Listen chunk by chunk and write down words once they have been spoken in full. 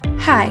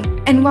Hi,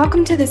 and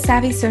welcome to the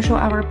Savvy Social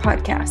Hour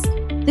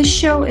podcast. This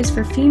show is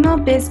for female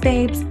biz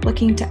babes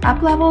looking to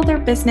up-level their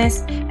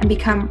business and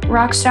become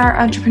rockstar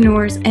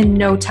entrepreneurs in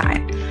no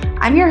time.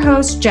 I'm your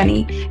host,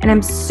 Jenny, and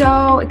I'm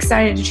so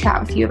excited to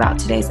chat with you about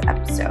today's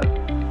episode.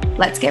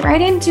 Let's get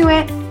right into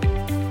it.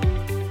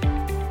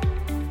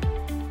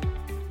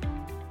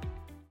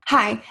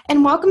 Hi,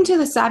 and welcome to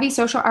the Savvy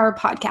Social Hour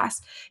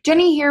podcast.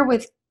 Jenny here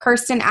with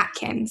Kirsten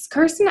Atkins.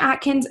 Kirsten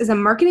Atkins is a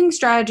marketing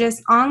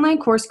strategist, online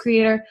course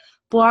creator,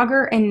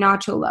 blogger, and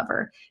nacho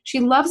lover.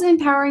 She loves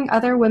empowering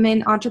other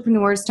women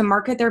entrepreneurs to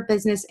market their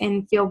business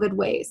in feel-good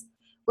ways.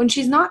 When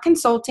she's not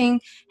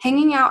consulting,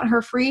 hanging out in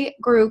her free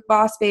group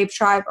Boss Babe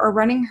Tribe, or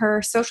running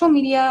her social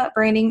media,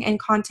 branding, and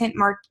content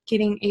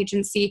marketing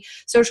agency,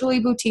 Socially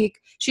Boutique,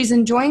 she's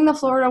enjoying the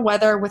Florida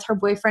weather with her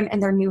boyfriend in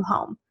their new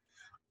home.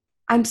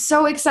 I'm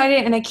so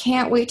excited, and I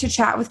can't wait to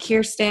chat with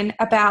Kirsten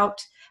about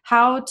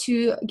how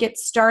to get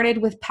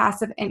started with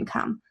passive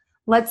income.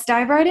 Let's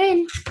dive right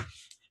in.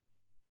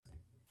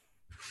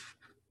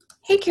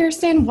 Hey,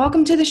 Kirsten,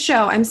 welcome to the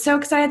show. I'm so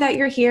excited that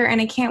you're here, and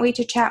I can't wait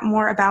to chat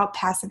more about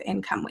passive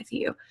income with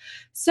you.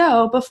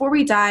 So before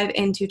we dive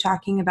into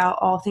talking about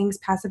all things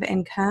passive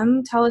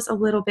income, tell us a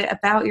little bit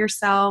about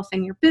yourself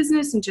and your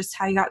business and just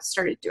how you got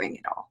started doing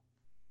it all.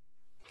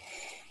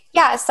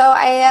 Yeah, so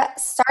I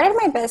started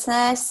my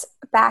business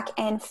back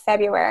in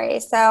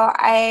February. So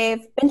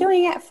I've been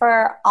doing it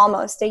for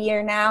almost a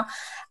year now.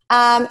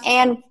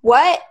 And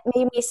what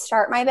made me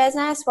start my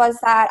business was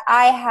that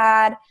I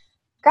had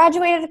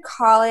graduated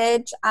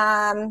college,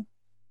 and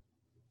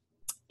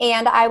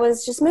I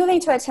was just moving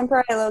to a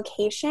temporary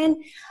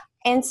location.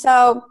 And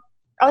so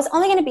I was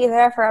only going to be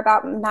there for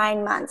about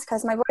 9 months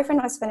because my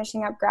boyfriend was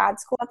finishing up grad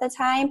school at the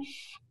time.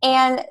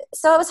 And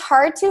so it was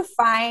hard to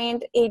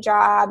find a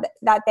job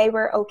that they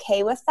were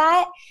okay with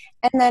that.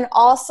 And then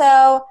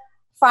also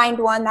find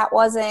one that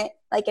wasn't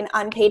like an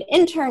unpaid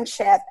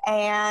internship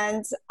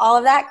and all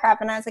of that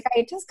crap. And I was like, I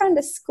had just gone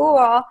to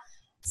school,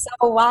 so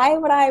why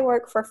would I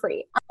work for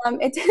free?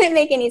 It didn't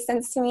make any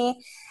sense to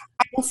me.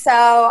 And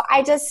so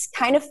I just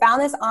kind of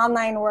found this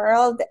online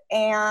world.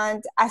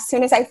 And as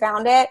soon as I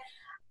found it,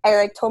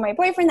 I told my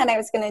boyfriend that I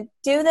was going to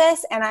do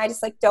this, and I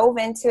just dove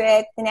into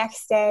it. The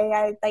next day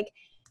I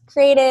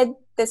created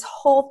this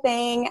whole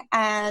thing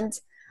and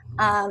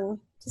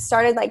just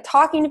started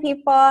talking to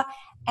people.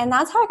 And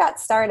that's how I got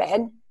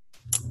started,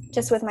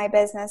 just with my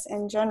business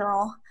in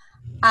general.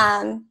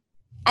 And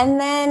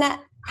then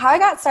how I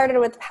got started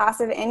with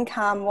passive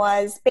income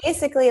was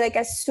basically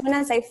as soon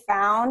as I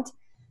found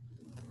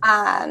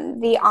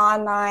the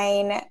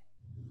online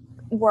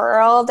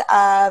world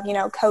of,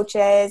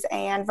 coaches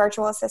and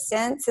virtual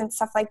assistants and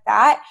stuff like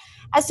that.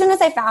 As soon as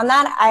I found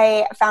that,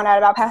 I found out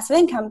about passive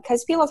income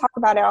because people talk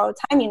about it all the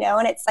time,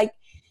 and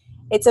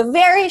it's a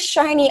very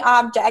shiny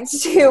object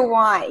to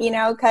want,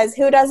 because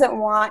who doesn't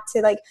want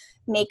to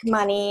make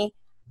money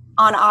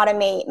on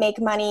Automate,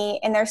 make money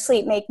in their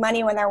sleep, make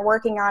money when they're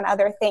working on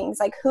other things?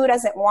 Who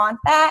doesn't want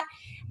that?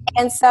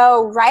 And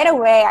so right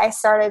away I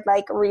started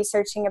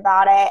researching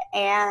about it,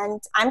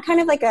 and I'm kind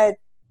of a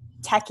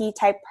techie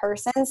type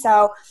person.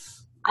 So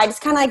I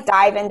just kind of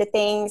dive into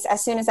things.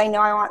 As soon as I know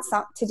I want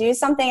to do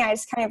something, I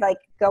just kind of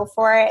go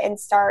for it and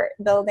start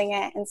building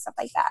it and stuff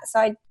like that.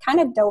 So I kind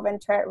of dove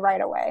into it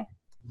right away.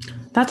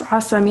 That's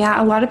awesome.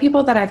 Yeah. A lot of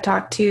people that I've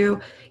talked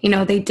to,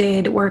 they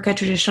did work a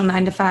traditional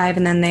 9 to 5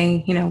 and then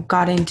they,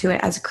 got into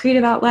it as a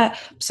creative outlet.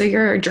 So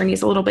your journey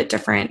is a little bit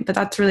different, but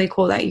that's really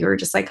cool that you were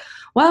just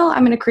well, I'm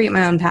going to create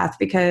my own path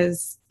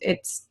because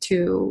it's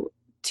too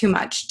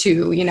much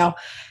to,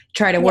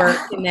 try to work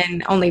and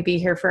then only be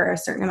here for a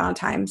certain amount of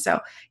time.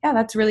 So yeah,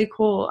 that's really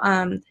cool.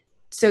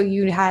 So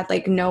you had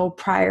no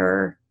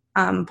prior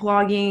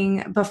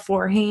blogging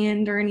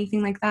beforehand or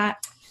anything like that?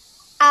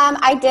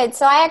 I did.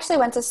 So I actually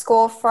went to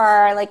school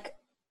for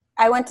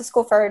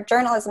a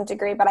journalism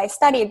degree, but I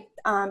studied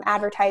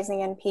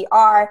advertising and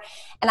PR,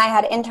 and I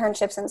had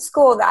internships in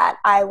school that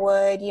I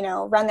would,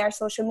 run their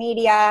social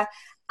media.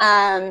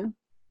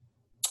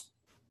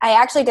 I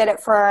actually did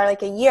it for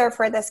a year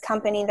for this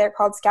company. They're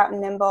called Scout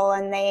and Nimble,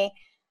 and they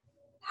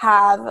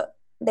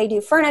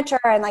do furniture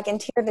and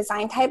interior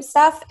design type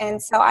stuff.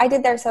 And so I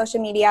did their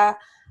social media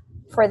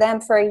for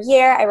them for a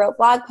year. I wrote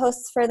blog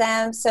posts for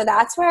them. So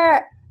that's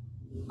where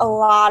a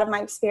lot of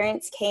my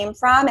experience came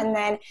from. And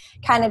then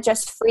kind of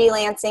just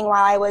freelancing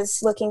while I was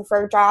looking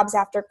for jobs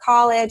after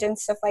college and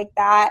stuff like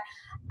that.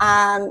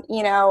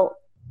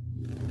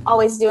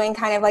 Always doing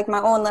kind of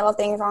my own little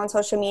things on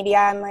social media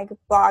and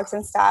blogs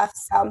and stuff.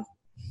 So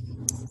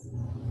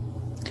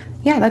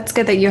yeah, that's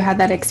good that you had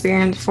that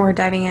experience before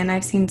diving in.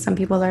 I've seen some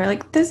people that are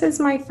this is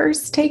my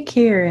first take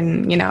here.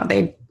 And,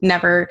 they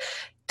never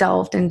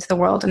delved into the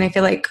world. And I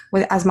feel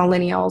as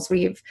millennials,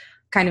 we've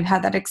kind of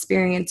had that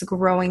experience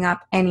growing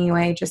up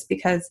anyway, just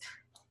because,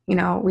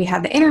 we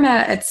had the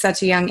internet at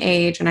such a young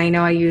age. And I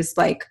know I used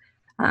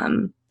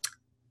MSN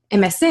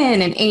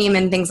and AIM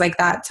and things like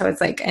that. So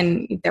it's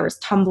and there was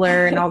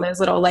Tumblr and all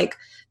those little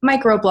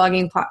micro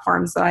blogging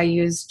platforms that I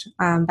used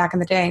back in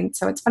the day. And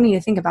so it's funny to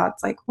think about.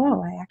 It's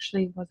whoa, I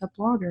actually was a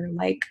blogger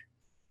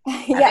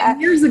Yeah.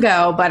 Years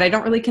ago, but I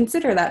don't really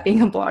consider that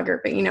being a blogger,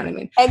 but you know what I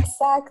mean?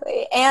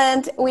 Exactly.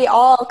 And we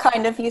all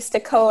kind of used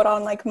to code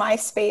on like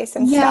MySpace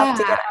and stuff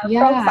to get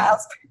our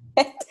profiles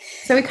perfect.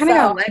 So we kind of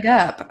got a leg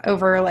up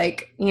over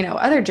like, you know,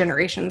 other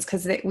generations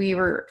because we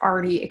were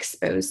already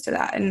exposed to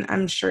that. And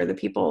I'm sure the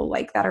people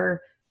like that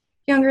are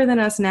younger than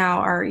us now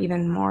are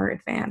even more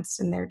advanced,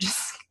 and they're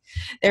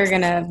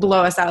going to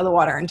blow us out of the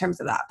water in terms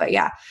of that. But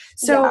yeah.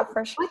 So Yeah,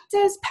 for sure. What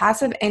does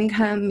passive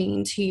income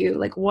mean to you?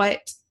 Like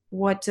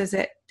what does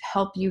it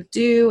help you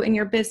do in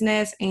your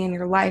business and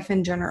your life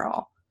in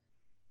general?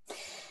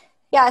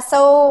 Yeah,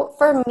 so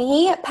for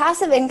me,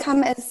 passive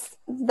income is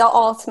the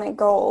ultimate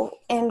goal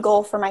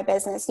for my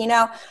business. You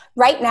know,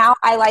 right now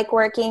I like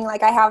working,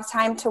 like I have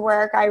time to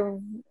work. I,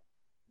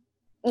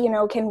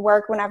 can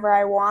work whenever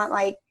I want,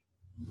 like,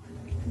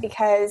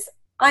 because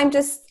I'm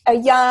just a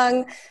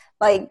young,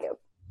 like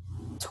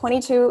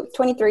 22,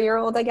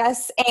 23-year-old, I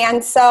guess.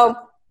 And so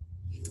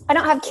I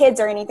don't have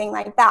kids or anything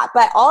like that,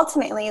 but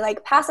ultimately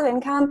like passive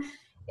income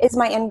is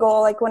my end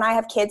goal. Like when I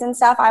have kids and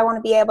stuff, I want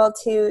to be able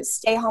to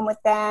stay home with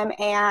them,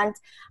 and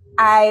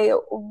I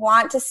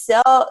want to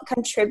still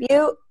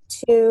contribute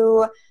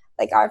to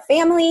like our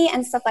family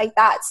and stuff like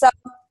that. So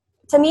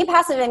to me,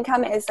 passive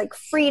income is like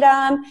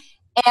freedom.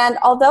 And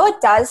although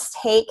it does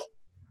take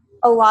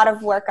a lot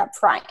of work up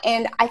front,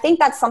 and I think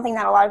that's something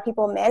that a lot of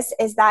people miss,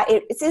 is that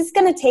it is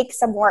going to take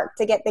some work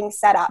to get things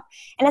set up,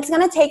 and it's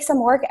going to take some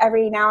work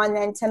every now and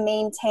then to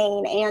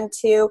maintain and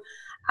to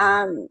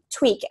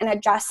tweak and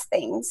adjust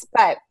things,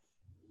 but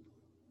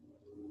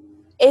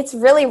it's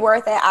really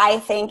worth it, I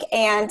think.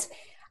 And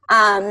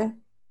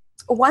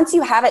once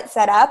you have it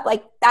set up,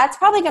 like that's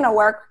probably going to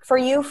work for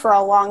you for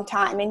a long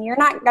time, and you're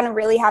not going to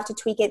really have to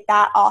tweak it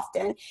that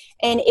often.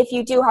 And if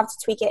you do have to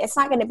tweak it, it's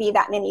not going to be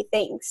that many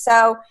things.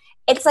 So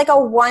it's like a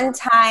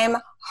one-time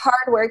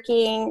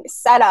hardworking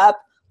setup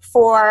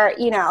for,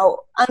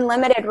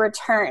 unlimited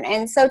return.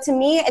 And so to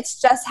me, it's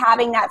just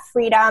having that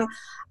freedom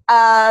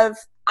of,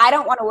 I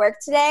don't want to work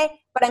today,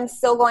 but I'm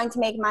still going to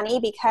make money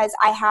because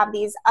I have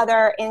these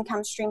other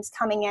income streams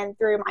coming in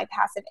through my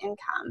passive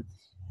income.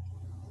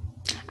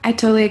 I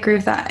totally agree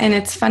with that. And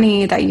it's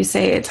funny that you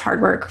say it's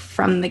hard work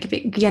from the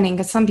beginning,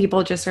 because some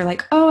people just are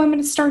like, oh, I'm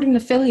going to start an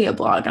affiliate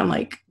blog. I'm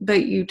like,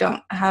 but you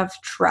don't have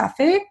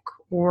traffic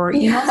or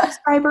email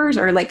subscribers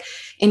or like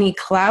any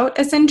clout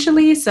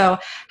essentially. So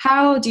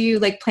how do you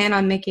like plan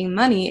on making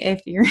money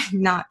if you're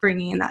not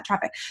bringing in that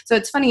traffic? So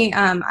it's funny.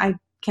 I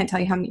can't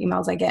tell you how many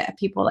emails I get of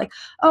people like,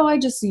 oh, I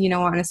just,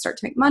 want to start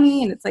to make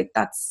money. And it's like,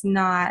 that's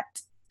not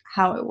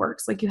how it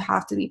works. Like you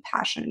have to be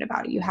passionate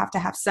about it. You have to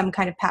have some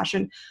kind of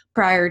passion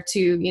prior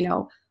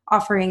to,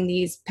 offering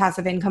these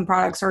passive income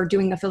products or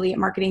doing affiliate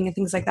marketing and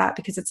things like that,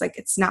 because it's like,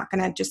 it's not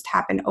going to just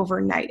happen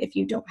overnight if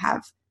you don't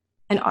have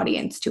an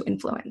audience to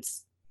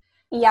influence.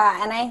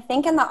 Yeah. And I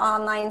think in the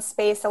online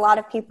space, a lot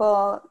of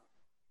people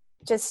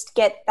just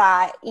get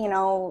that,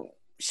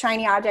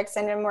 shiny object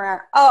syndrome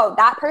where, oh,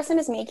 that person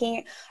is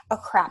making a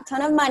crap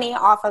ton of money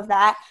off of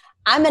that.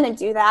 I'm going to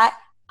do that.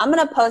 I'm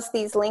going to post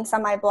these links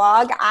on my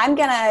blog. I'm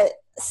going to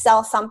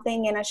sell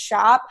something in a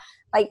shop.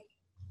 Like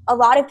a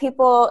lot of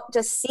people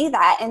just see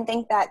that and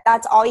think that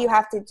that's all you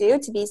have to do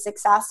to be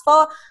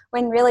successful,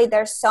 when really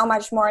there's so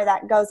much more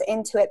that goes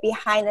into it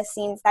behind the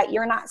scenes that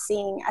you're not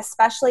seeing,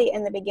 especially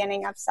in the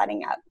beginning of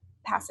setting up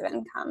passive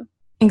income.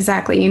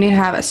 Exactly. You need to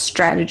have a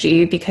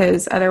strategy,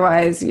 because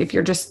otherwise, if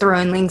you're just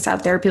throwing links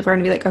out there, people are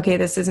going to be like, okay,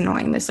 this is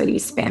annoying. This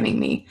lady's spamming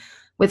me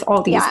with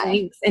all these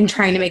links and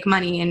trying to make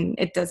money, and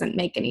it doesn't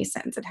make any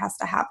sense. It has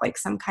to have like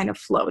some kind of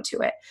flow to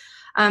it.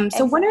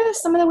 So what are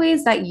some of the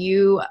ways that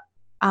you,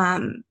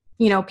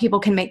 people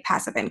can make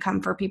passive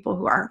income for people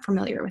who aren't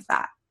familiar with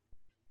that?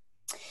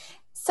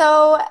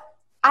 So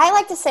I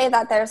like to say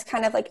that there's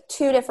kind of like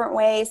two different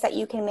ways that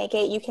you can make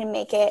it. You can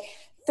make it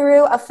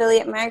through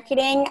affiliate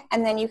marketing,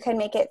 and then you can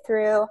make it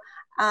through,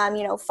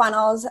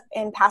 funnels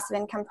and passive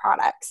income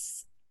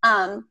products.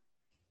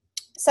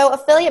 So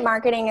affiliate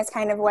marketing is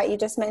kind of what you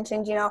just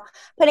mentioned,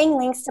 putting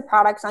links to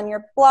products on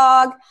your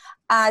blog.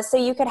 So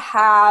you could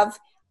have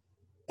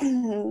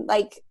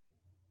like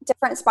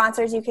different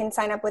sponsors. You can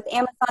sign up with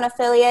Amazon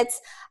affiliates.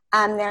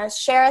 There's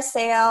Share a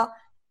Sale,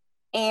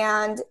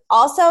 and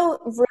also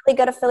really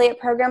good affiliate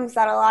programs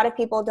that a lot of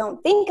people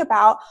don't think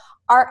about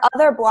are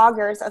other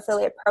bloggers'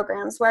 affiliate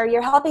programs, where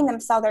you're helping them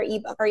sell their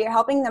ebook or you're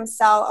helping them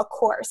sell a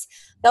course.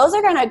 Those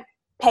are going to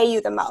pay you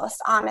the most,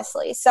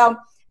 honestly. So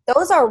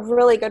those are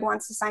really good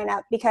ones to sign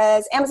up,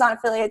 because Amazon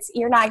affiliates,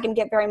 you're not going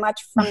to get very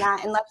much from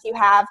that unless you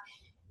have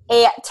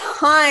a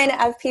ton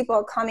of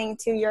people coming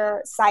to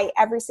your site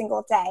every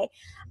single day.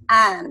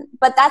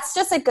 But that's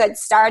just a good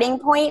starting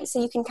point,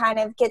 so you can kind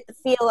of get the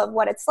feel of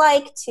what it's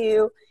like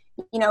to,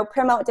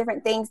 promote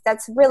different things.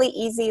 That's really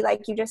easy.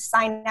 Like you just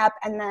sign up,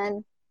 and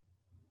then,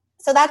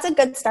 so that's a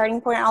good starting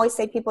point. I always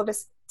say people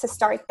just to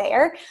start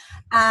there,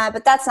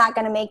 but that's not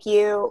going to make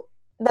you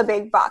the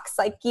big bucks.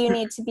 Like you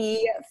need to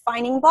be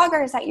finding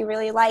bloggers that you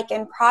really like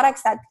and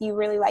products that you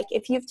really like.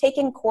 If you've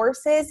taken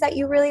courses that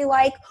you really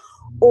like,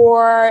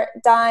 or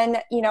done,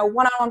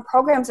 one-on-one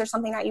programs or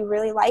something that you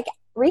really like,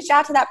 reach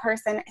out to that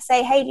person,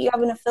 say, hey, do you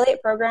have an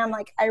affiliate program?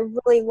 Like, I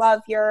really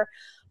love your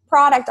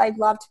product. I'd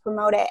love to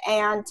promote it.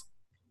 And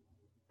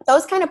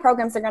those kind of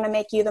programs are going to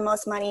make you the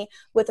most money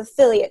with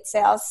affiliate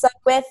sales. So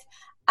with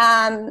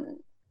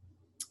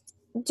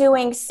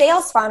doing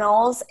sales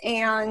funnels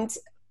and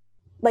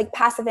like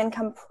passive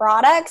income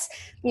products,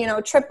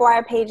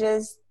 Tripwire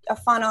pages, a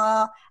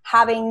funnel,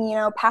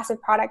 having,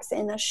 passive products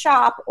in a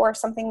shop or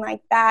something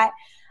like that,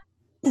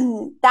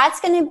 that's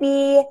going to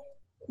be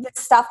the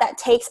stuff that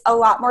takes a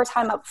lot more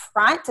time up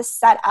front to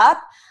set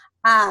up.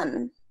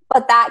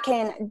 But that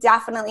can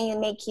definitely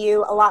make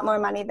you a lot more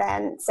money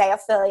than, say,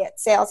 affiliate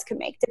sales could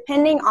make,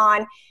 depending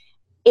on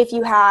if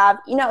you have,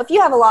 if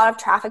you have a lot of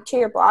traffic to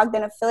your blog,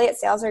 then affiliate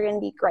sales are going to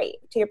be great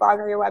to your blog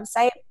or your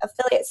website.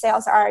 Affiliate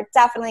sales are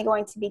definitely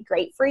going to be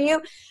great for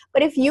you.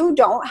 But if you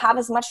don't have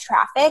as much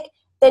traffic,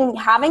 then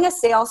having a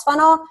sales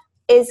funnel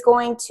is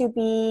going to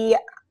be,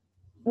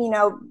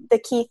 the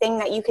key thing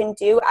that you can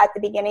do at the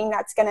beginning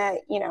that's going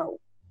to,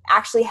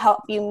 actually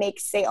help you make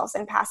sales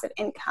and passive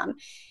income.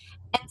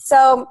 And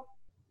so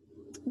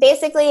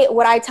basically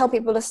what I tell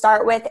people to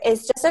start with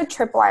is just a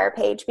Tripwire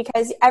page,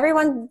 because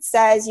everyone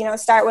says,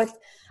 start with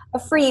a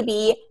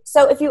freebie.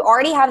 So if you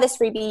already have this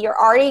freebie, you're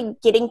already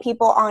getting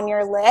people on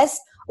your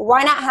list.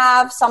 Why not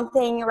have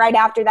something right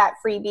after that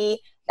freebie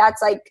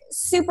that's like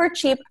super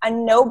cheap, a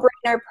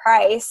no-brainer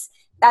price,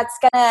 that's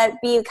going to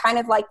be kind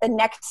of like the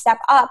next step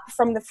up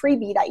from the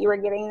freebie that you were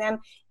giving them?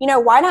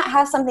 Why not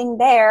have something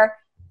there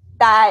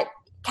that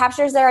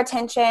captures their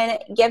attention,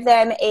 give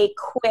them a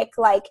quick,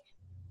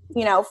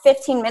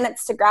 15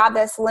 minutes to grab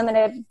this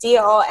limited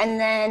deal. And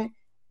then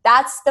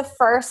that's the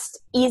first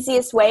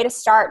easiest way to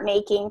start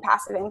making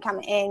passive income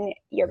in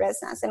your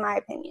business, in my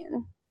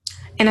opinion.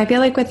 And I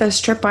feel like with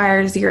those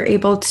Tripwires, you're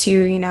able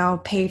to,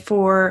 pay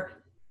for,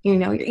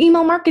 your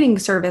email marketing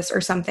service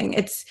or something.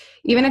 It's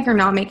even if you're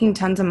not making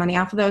tons of money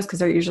off of those, because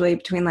they're usually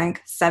between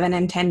like $7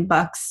 and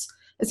 $10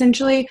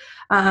 essentially.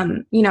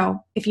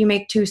 If you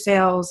make 2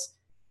 sales,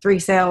 3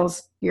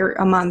 sales,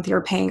 a month,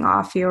 you're paying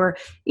off your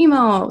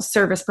email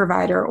service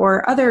provider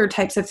or other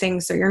types of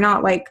things. So you're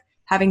not like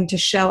having to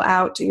shell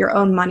out your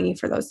own money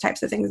for those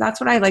types of things.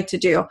 That's what I like to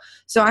do.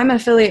 So I'm an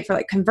affiliate for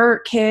like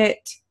ConvertKit,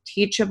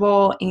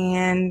 Teachable,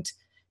 and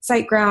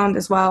SiteGround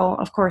as well.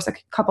 Of course, a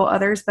couple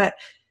others, but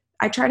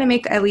I try to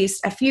make at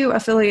least a few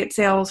affiliate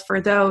sales for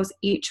those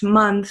each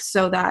month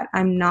so that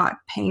I'm not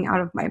paying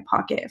out of my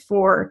pocket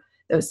for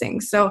those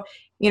things. So,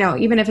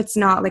 even if it's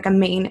not like a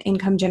main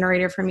income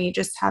generator for me,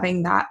 just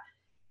having that,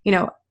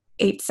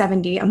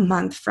 $870 a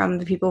month from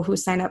the people who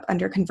sign up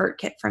under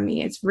ConvertKit from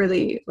me, it's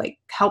really like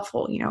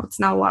helpful. It's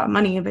not a lot of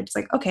money, but it's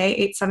like,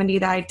 okay,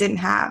 $870 that I didn't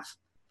have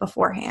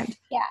beforehand.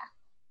 Yeah,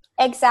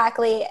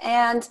 exactly.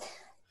 And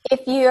if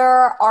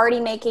you're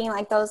already making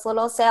like those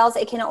little sales,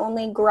 it can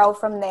only grow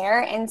from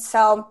there. And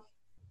so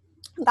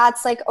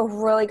that's like a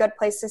really good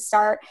place to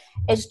start,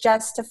 is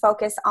just to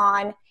focus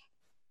on,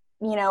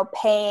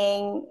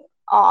 paying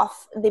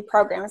off the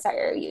programs that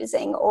you're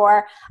using,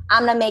 or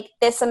I'm going to make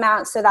this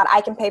amount so that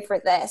I can pay for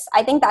this.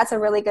 I think that's a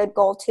really good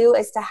goal too,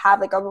 is to have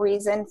like a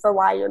reason for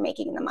why you're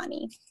making the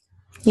money.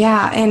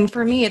 Yeah. And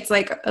for me, it's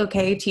like,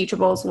 okay,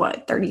 Teachable is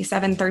what,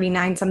 37,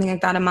 39, something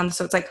like that a month.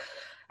 So it's like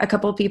a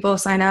couple people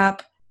sign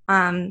up,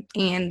 and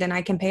then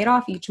I can pay it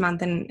off each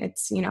month, and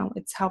it's,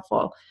 it's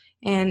helpful.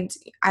 And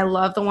I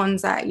love the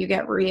ones that you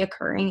get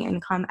reoccurring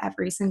income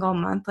every single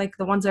month. Like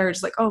the ones that are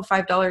just like, oh,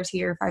 $5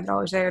 here,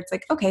 $5 there. It's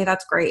like, okay,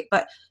 that's great.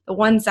 But the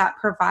ones that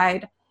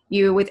provide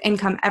you with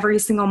income every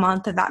single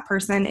month that that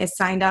person is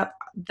signed up,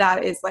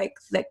 that is like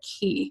the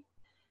key.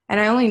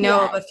 And I only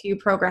know of a few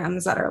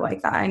programs that are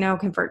like that. I know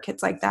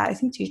ConvertKit's like that. I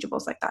think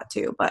Teachable's like that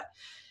too. But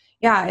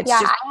yeah, it's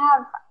just.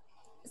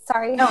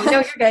 Sorry. No,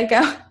 you're good.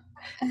 Go.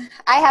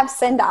 I have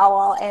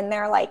SendOwl, and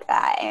they're like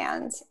that.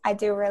 And I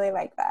do really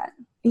like that.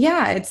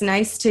 Yeah, it's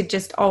nice to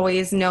just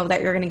always know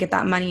that you're going to get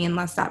that money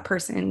unless that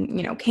person,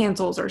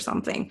 cancels or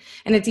something.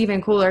 And it's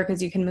even cooler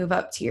because you can move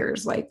up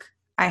tiers. Like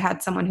I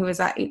had someone who was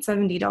at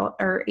 $8.70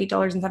 or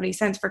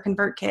 $8.70 for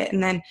ConvertKit,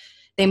 and then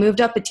they moved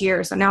up a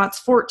tier. So now it's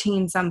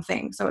 14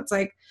 something. So it's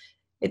like,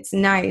 it's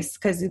nice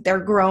because they're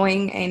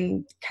growing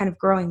and kind of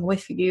growing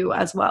with you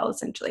as well,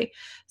 essentially.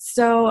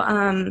 So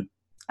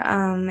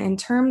in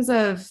terms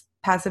of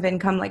passive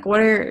income, like what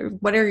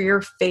are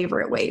your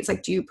favorite ways?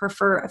 Like, do you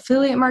prefer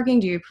affiliate marketing?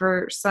 Do you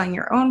prefer selling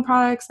your own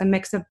products, a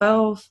mix of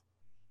both?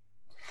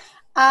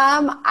 I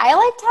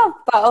like to have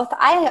both.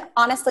 I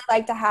honestly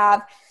like to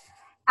have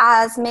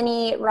as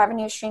many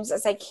revenue streams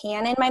as I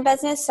can in my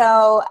business.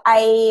 So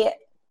I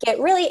get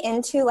really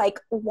into like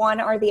one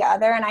or the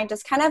other, and I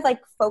just kind of like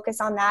focus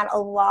on that a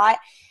lot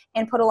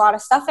and put a lot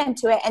of stuff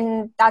into it.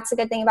 And that's a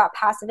good thing about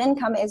passive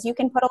income, is you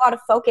can put a lot of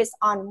focus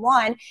on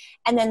one,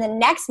 and then the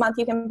next month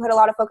you can put a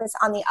lot of focus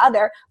on the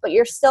other, but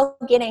you're still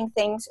getting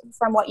things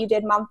from what you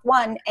did month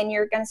one, and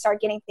you're going to start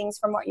getting things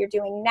from what you're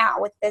doing now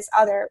with this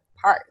other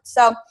part.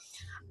 So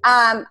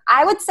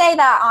I would say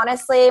that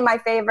honestly my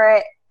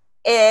favorite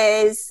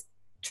is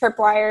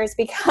Tripwires,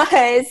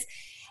 because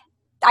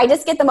I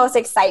just get the most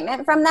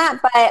excitement from that,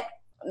 but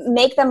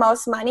make the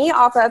most money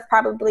off of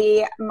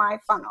probably my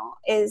funnel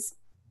is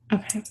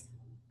Okay.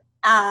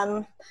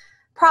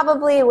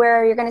 Probably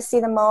where you're going to see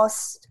the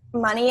most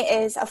money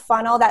is a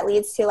funnel that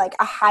leads to like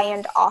a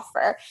high-end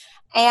offer.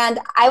 And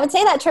I would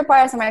say that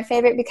tripwires are my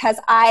favorite because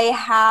I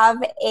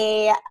have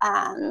a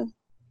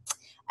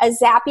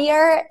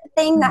Zapier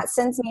thing that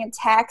sends me a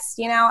text,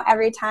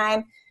 every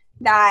time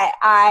that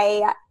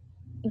I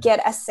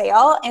get a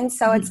sale. And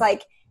so it's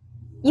like,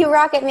 you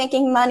rock at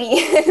making money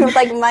with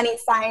like money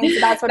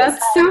signs. That's what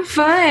That's so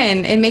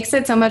fun. It makes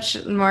it so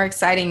much more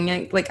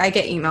exciting. Like I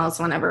get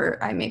emails whenever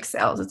I make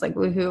sales. It's like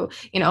woohoo,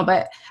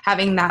 but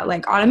having that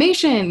like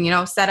automation,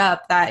 set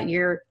up that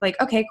you're like,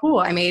 okay, cool.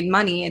 I made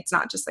money. It's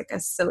not just like a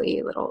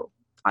silly little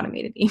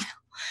automated email.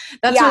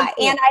 That's really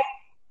cool. And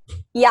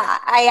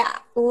I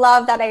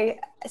love that I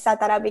set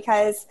that up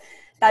because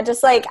that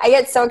just like, I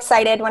get so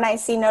excited when I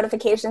see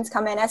notifications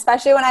come in,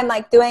 especially when I'm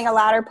like doing a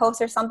ladder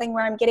post or something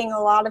where I'm getting a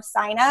lot of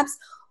signups,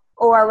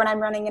 or when I'm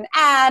running an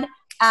ad.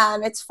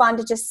 It's fun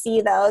to just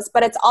see those,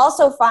 but it's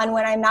also fun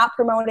when I'm not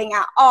promoting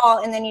at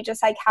all. And then you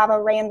just like have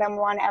a random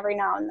one every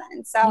now and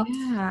then. So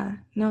yeah,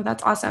 no,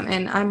 that's awesome.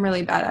 And I'm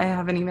really bad. I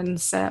haven't even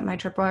set up my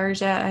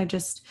tripwires yet.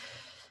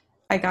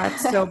 I got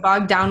so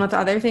bogged down with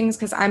other things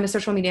because I'm a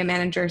social media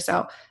manager.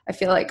 So I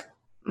feel like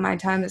my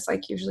time is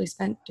like usually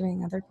spent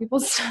doing other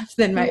people's stuff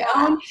than my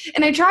own.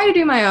 And I try to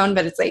do my own,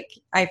 but it's like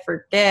I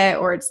forget,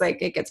 or it's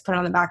like it gets put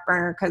on the back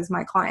burner because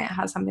my client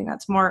has something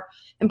that's more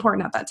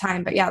important at that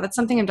time. But yeah, that's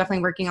something I'm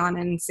definitely working on.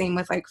 And same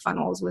with like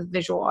funnels with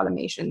visual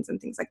automations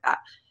and things like that.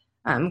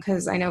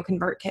 Because I know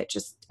ConvertKit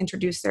just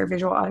introduced their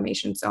visual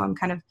automation. So I'm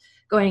kind of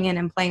going in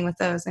and playing with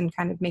those and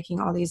kind of making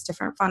all these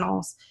different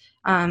funnels.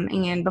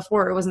 And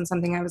before it wasn't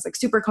something I was like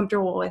super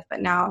comfortable with,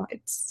 but now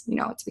it's,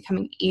 it's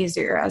becoming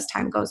easier as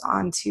time goes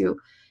on to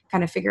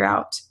kind of figure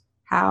out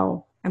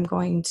how I'm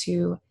going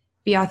to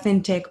be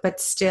authentic, but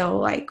still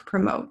like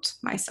promote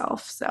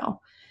myself. So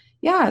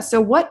yeah.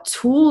 So what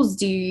tools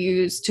do you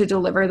use to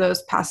deliver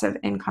those passive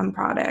income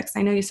products?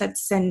 I know you said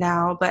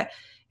Sendow, but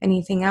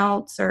anything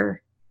else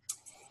or?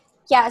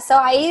 Yeah, so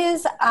I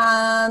use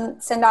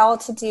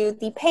Sendow to do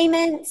the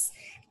payments.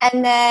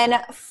 And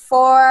then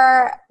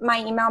for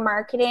my email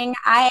marketing,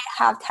 I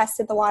have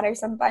tested the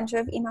waters on a bunch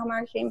of email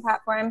marketing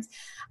platforms.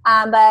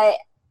 But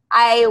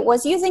I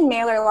was using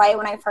MailerLite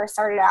when I first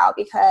started out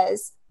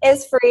because it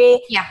was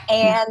free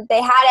and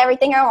they had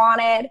everything I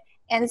wanted.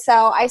 And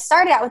so I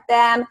started out with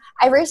them.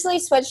 I recently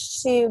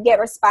switched to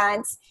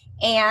GetResponse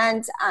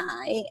and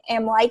I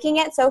am liking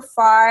it so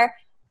far.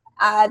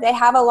 They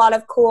have a lot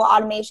of cool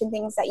automation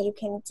things that you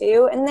can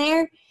do in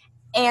there.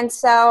 And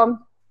so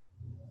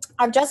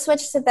I've just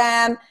switched to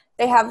them.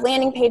 They have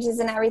landing pages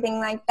and everything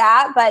like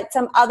that, but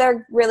some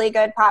other really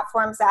good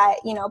platforms that,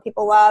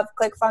 people love,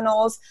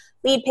 ClickFunnels,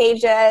 Lead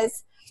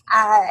Pages.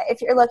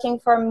 If you're looking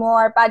for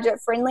more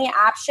budget-friendly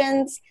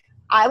options,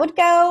 I would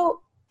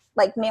go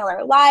like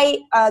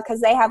MailerLite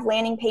because they have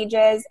landing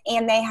pages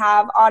and they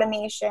have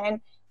automation.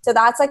 So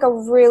that's like a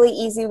really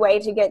easy way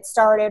to get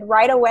started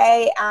right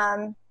away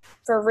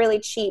for really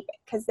cheap,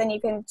 because then you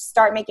can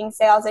start making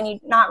sales and you're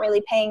not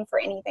really paying for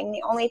anything.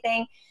 The only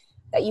thing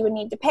that you would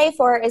need to pay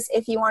for is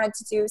if you wanted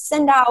to do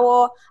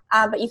Sendow,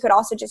 but you could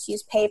also just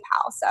use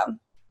PayPal. So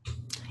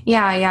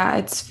yeah,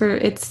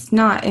 it's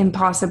not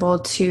impossible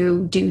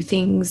to do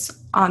things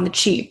on the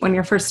cheap when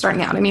you're first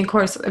starting out. I mean, of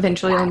course,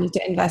 eventually you'll need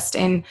to invest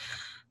in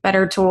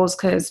better tools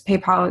because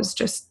PayPal is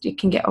just, it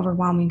can get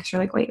overwhelming because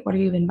you're like, wait, what are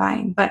you even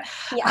buying? But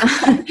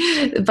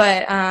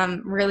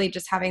really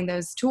just having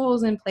those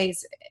tools in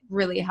place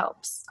really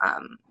helps,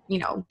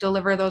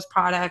 deliver those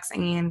products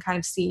and kind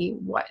of see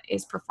what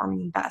is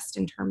performing best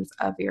in terms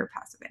of your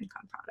passive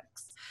income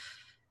products.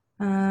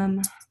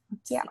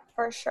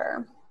 For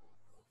sure.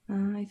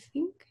 I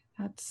think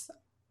that's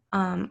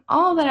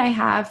all that I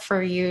have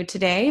for you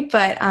today,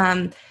 but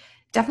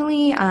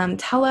definitely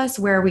tell us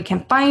where we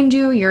can find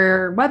you,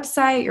 your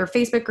website, your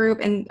Facebook group,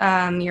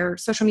 and your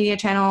social media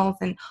channels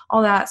and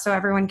all that, so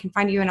everyone can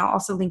find you. And I'll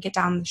also link it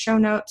down in the show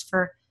notes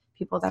for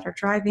people that are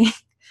driving.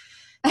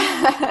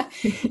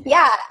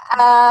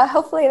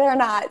 Hopefully they're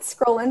not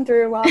scrolling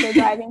through while they're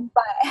driving,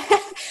 but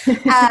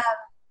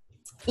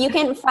you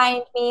can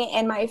find me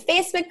in my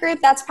Facebook group.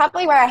 That's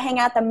probably where I hang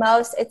out the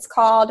most. It's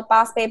called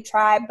Boss Babe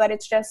Tribe, but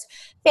it's just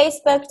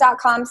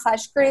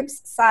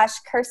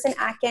facebook.com/groups/Kirsten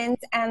Atkins.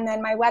 And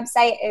then my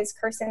website is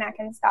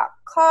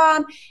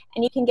kirstenatkins.com.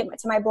 And you can get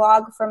to my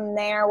blog from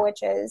there,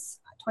 which is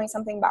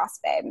 20-something Boss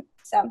Babe.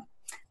 So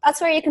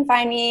that's where you can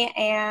find me.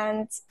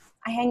 And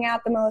I hang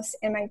out the most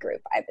in my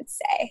group, I would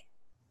say.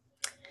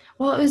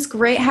 Well, it was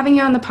great having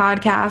you on the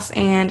podcast,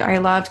 and I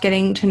loved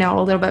getting to know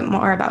a little bit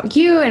more about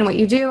you and what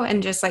you do,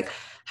 and just like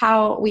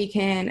how we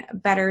can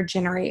better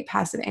generate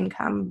passive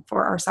income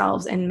for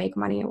ourselves and make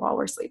money while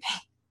we're sleeping.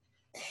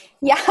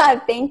 Yeah,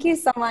 thank you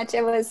so much.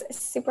 It was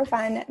super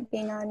fun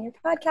being on your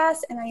podcast,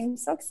 and I'm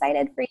so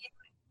excited for you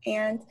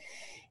and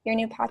your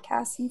new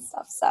podcast and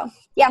stuff. So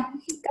yeah,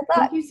 good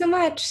luck. Thank you so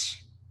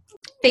much.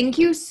 Thank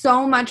you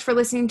so much for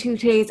listening to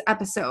today's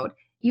episode.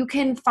 You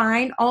can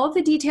find all of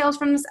the details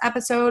from this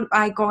episode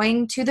by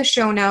going to the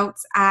show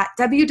notes at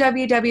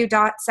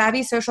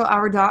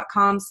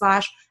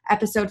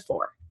www.savvysocialhour.com/episode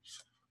 4.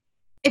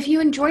 If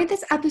you enjoyed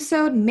this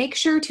episode, make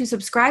sure to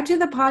subscribe to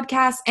the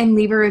podcast and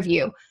leave a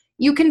review.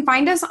 You can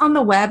find us on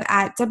the web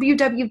at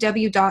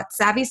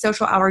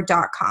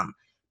www.savvysocialhour.com.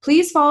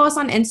 Please follow us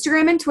on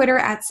Instagram and Twitter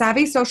at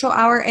Savvy Social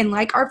Hour and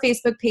like our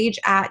Facebook page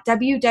at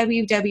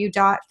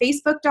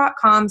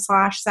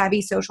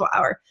www.facebook.com/Savvy Social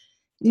Hour.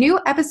 New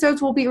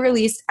episodes will be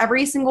released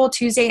every single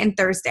Tuesday and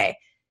Thursday.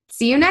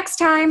 See you next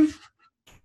time.